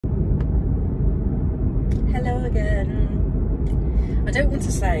go again. I don't want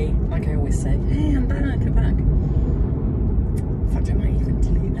to say, like I always say, hey, I'm back, I'm back. In fact, I might even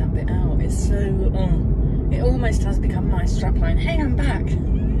delete that bit out. It's so, it almost has become my strapline, hey, I'm back.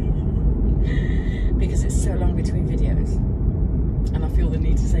 Because it's so long between videos. And I feel the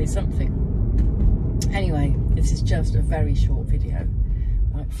need to say something. Anyway, this is just a very short video.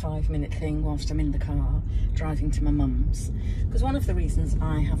 Like 5-minute thing whilst I'm in the car driving to my mum's, because one of the reasons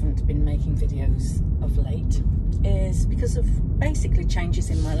I haven't been making videos of late is because of basically changes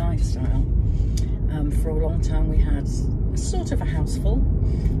in my lifestyle. For a long time we had sort of a house full.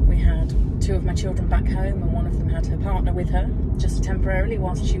 We had 2 of my children back home and one of them had her partner with her just temporarily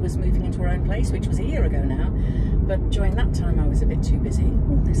whilst she was moving into her own place, which was a year ago now. But during that time I was a bit too busy.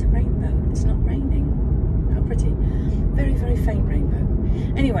 Oh, there's a rainbow. It's not raining. How pretty. Very, very faint rainbow.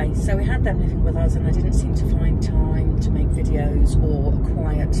 Anyway, so we had them living with us and I didn't seem to find time to make videos or a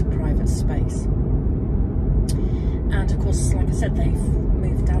quiet private space. And of course, like I said, they've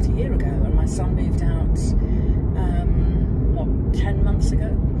moved out a year ago and my son moved out, 10 months ago.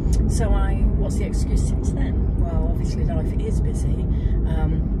 So what's the excuse since then? Well, obviously life is busy. I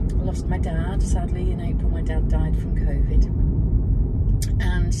lost my dad, sadly, in April. My dad died from COVID.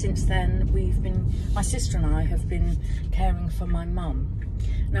 And since then, my sister and I have been caring for my mum.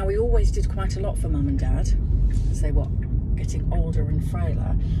 Now, we always did quite a lot for mum and dad, as they were getting older and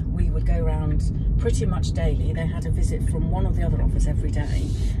frailer. We would go around pretty much daily. They had a visit from one or the other of us every day,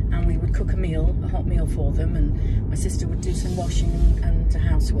 and we would cook a hot meal for them, and my sister would do some washing and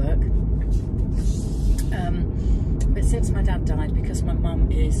housework. But since my dad died, because my mum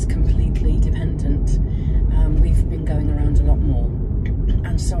is completely dependent, we've been going around a lot more.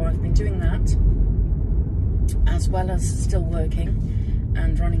 And so I've been doing that, as well as still working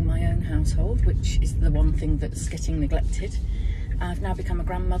and running my own household, which is the one thing that's getting neglected. I've now become a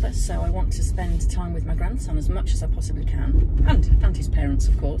grandmother, so I want to spend time with my grandson as much as I possibly can, and his parents,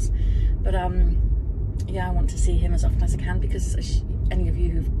 of course. But yeah, I want to see him as often as I can, because any of you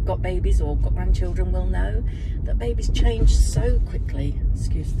who've got babies or got grandchildren will know that babies change so quickly.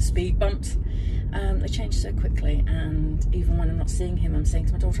 Excuse the speed bumps. They change so quickly, and even when I'm not seeing him, I'm saying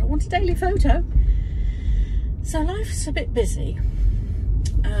to my daughter, I want a daily photo. So life's a bit busy,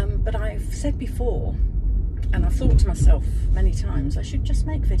 but I've said before, and I've thought to myself many times, I should just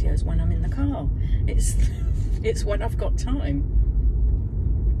make videos when I'm in the car. It's when I've got time.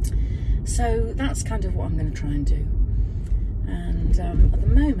 So that's kind of what I'm going to try and do. And at the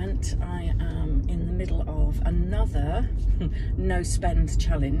moment I am in the middle of another no spend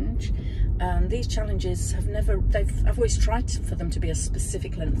challenge. These challenges I've always tried for them to be a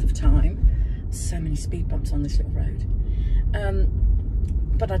specific length of time. So many speed bumps on this little road.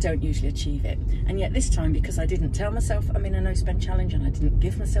 But I don't usually achieve it. And yet this time, because I didn't tell myself I'm in a no spend challenge and I didn't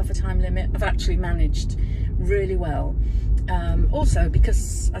give myself a time limit, I've actually managed really well. Also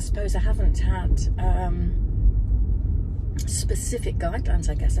because I suppose I haven't had specific guidelines,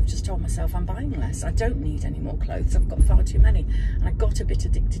 I guess. I've just told myself I'm buying less. I don't need any more clothes. I've got far too many. And I got a bit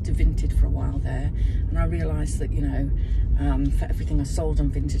addicted to Vinted for a while there, and I realised that, you know, for everything I sold on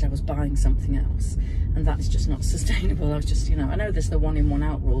Vinted I was buying something else, and that's just not sustainable. I was just, you know, I know there's the 1 in 1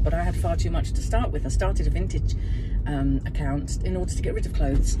 out rule, but I had far too much to start with. I started a Vinted account in order to get rid of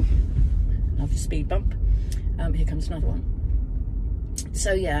clothes. Another speed bump. Here comes another one.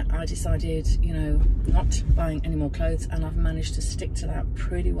 So yeah, I decided, you know, not buying any more clothes, and I've managed to stick to that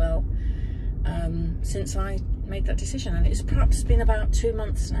pretty well since I made that decision. And it's perhaps been about 2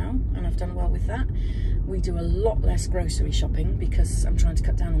 months now, and I've done well with that. We do a lot less grocery shopping because I'm trying to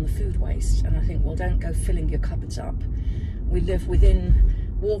cut down on the food waste, and I think, well, don't go filling your cupboards up. We live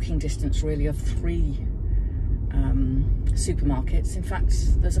within walking distance really of 3 supermarkets. In fact,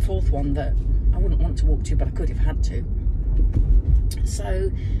 there's a 4th one that I wouldn't want to walk to, but I could if I had to.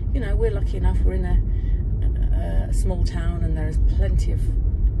 So, you know, we're lucky enough, we're in a small town, and there's plenty of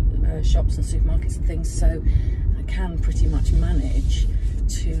shops and supermarkets and things, so I can pretty much manage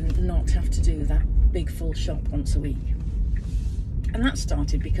to not have to do that big full shop once a week. And that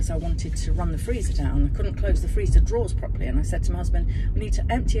started because I wanted to run the freezer down. I couldn't close the freezer drawers properly, and I said to my husband, we need to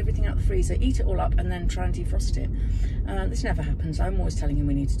empty everything out the freezer, eat it all up, and then try and defrost it. This never happens. I'm always telling him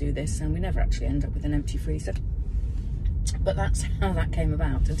we need to do this, and we never actually end up with an empty freezer. But that's how that came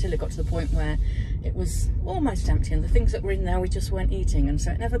about, until it got to the point where it was almost empty, and the things that were in there we just weren't eating, and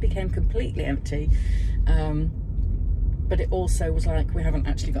so it never became completely empty. But it also was like, we haven't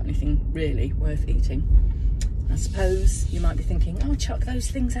actually got anything really worth eating. I suppose you might be thinking, oh, chuck those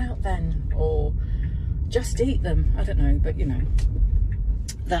things out then, or just eat them. I don't know, but you know,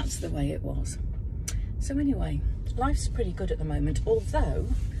 that's the way it was. So anyway, life's pretty good at the moment, although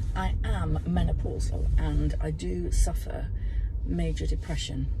I am menopausal and I do suffer major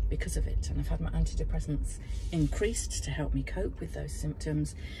depression because of it, and I've had my antidepressants increased to help me cope with those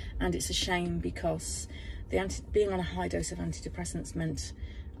symptoms. And it's a shame because being on a high dose of antidepressants meant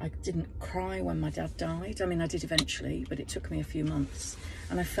I didn't cry when my dad died. I mean, I did eventually, but it took me a few months,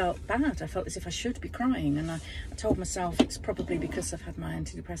 and I felt bad. I felt as if I should be crying, and I told myself it's probably because I've had my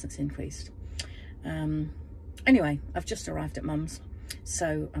antidepressants increased. Anyway, I've just arrived at mum's,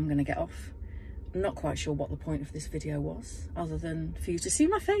 so I'm going to get off. I'm not quite sure what the point of this video was, other than for you to see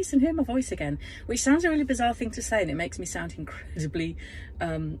my face and hear my voice again, which sounds a really bizarre thing to say, and it makes me sound incredibly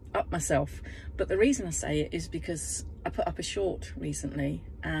up myself. But the reason I say it is because I put up a short recently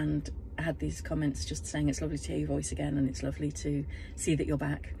and I had these comments just saying it's lovely to hear your voice again and it's lovely to see that you're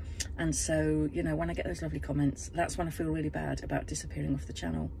back. And so, you know, when I get those lovely comments, that's when I feel really bad about disappearing off the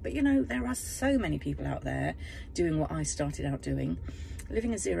channel. But you know, there are so many people out there doing what I started out doing.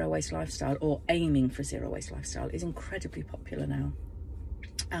 Living a zero waste lifestyle, or aiming for a zero waste lifestyle, is incredibly popular now.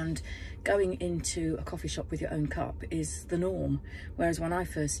 And going into a coffee shop with your own cup is the norm. Whereas when I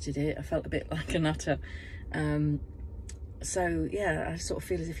first did it, I felt a bit like a nutter. So yeah, I sort of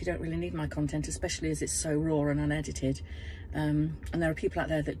feel as if you don't really need my content, especially as it's so raw and unedited. And there are people out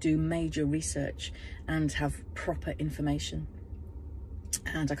there that do major research and have proper information,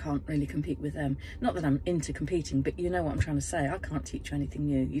 and I can't really compete with them. Not that I'm into competing, but you know what I'm trying to say. I can't teach you anything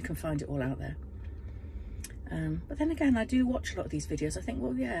new. You can find it all out there. But then again, I do watch a lot of these videos. I think,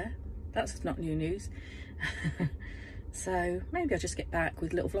 well, yeah, that's not new news. So maybe I'll just get back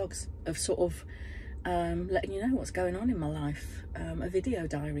with little vlogs of sort of letting you know what's going on in my life. A video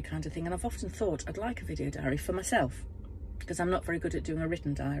diary kind of thing. And I've often thought I'd like a video diary for myself, because I'm not very good at doing a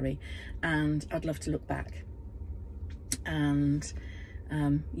written diary, and I'd love to look back. And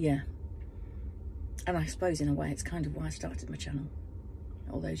yeah, and I suppose in a way it's kind of why I started my channel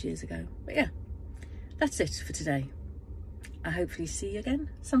all those years ago. But yeah, that's it for today. I hopefully see you again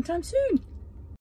sometime soon.